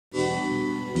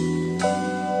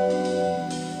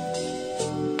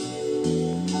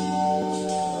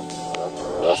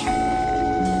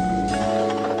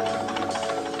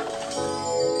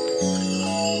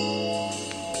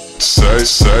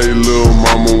Say, little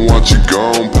mama, why you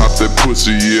gone? Pop that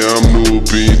pussy, yeah, I'm new up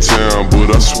in town,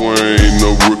 but I swear I ain't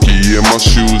no rookie. Yeah, my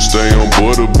shoes stay on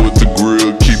butter, but the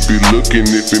grill keep it looking.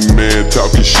 If a man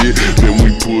talking shit, then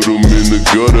we put him in the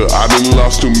gutter. I done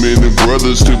lost too many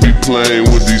brothers to be playing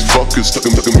with these fuckers. Tuck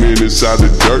them in inside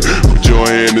the dirt, put your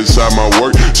hand inside my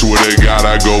work. Swear to God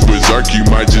I go berserk, you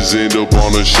might just end up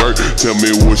on a shirt. Tell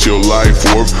me what's your life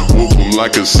worth, whoop them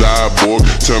like a cyborg.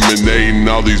 Terminating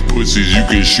all these pussies, you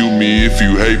can shoot me if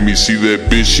you hate me. See that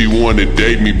bitch, she wanna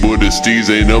date me, but the steez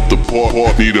ain't up the park.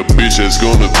 Need a bitch that's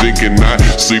gonna think and not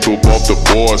sleep up off the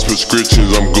bars.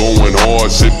 Prescriptions, I'm going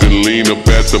hard, sipping lean up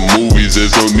at the movies.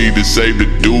 There's no need to save the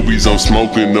doobies, I'm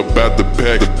smoking up at the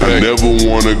pack. I never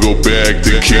wanna go back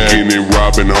to kicking and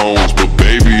robbing homes, but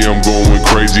baby, I'm going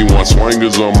crazy. Want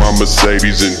swingers on my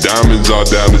Mercedes and diamonds all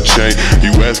down the chain.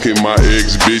 You asking my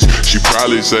ex bitch, she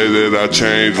probably say that I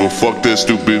changed. Well, fuck that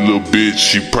stupid little bitch,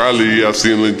 she probably out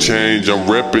stealing change. I'm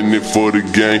repping it for the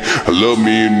gang. I love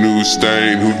me a new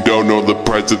stain. Who don't know the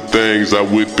price of things? I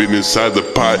whip it inside the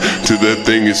pot till that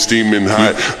thing is steaming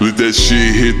hot. Let that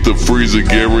shit hit the freezer,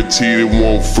 guaranteed it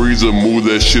won't freeze her. Move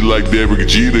that shit like Derek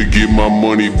Jeter, get my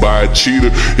money by a cheater.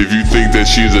 If you think that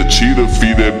she's a cheater,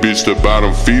 feed that bitch the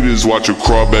bottom feeders. Watch her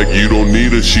crawl back, you don't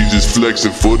need her, she just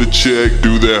flexing for the check.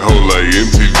 Do that hoe like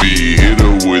MTV, hit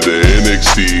her with the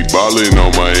NXT. Ballin'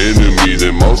 on my enemies,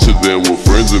 and most of them were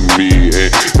friends of me. And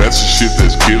that's the shit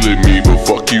that's killing me, but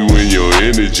fuck you and your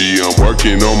energy. I'm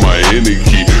working on my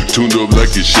energy, tuned up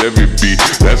like a Chevy beat.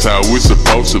 That's how it's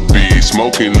supposed to be.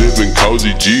 Smoking, living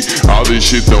cozy G. All this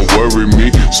shit don't worry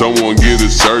me. Someone get a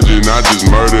surgeon. I just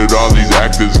murdered all these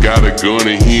actors. Got a gun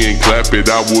and he ain't clap it.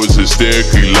 I was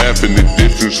hysterically laughing. The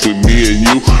difference between me and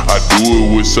you, I do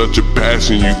it with such a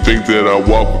passion. You think that I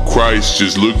walk with Christ?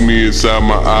 Just look me inside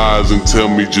my eyes and tell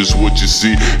me just what you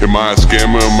see. Am I a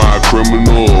scammer? Am I a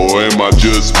criminal? Or am I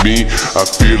just me? I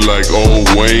feel like old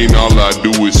Wayne. All I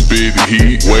do is spit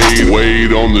heat.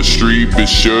 Wade on the street, be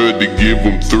sure to give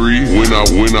them 3. When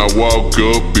I walk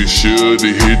up, be sure to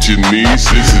hit your knees.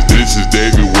 This is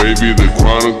Daveysowavey, the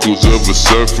chronicles of a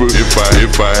surfer.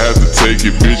 If I have to take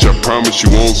it, bitch, I promise you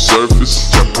won't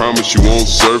surface. I promise you won't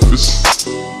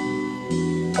surface.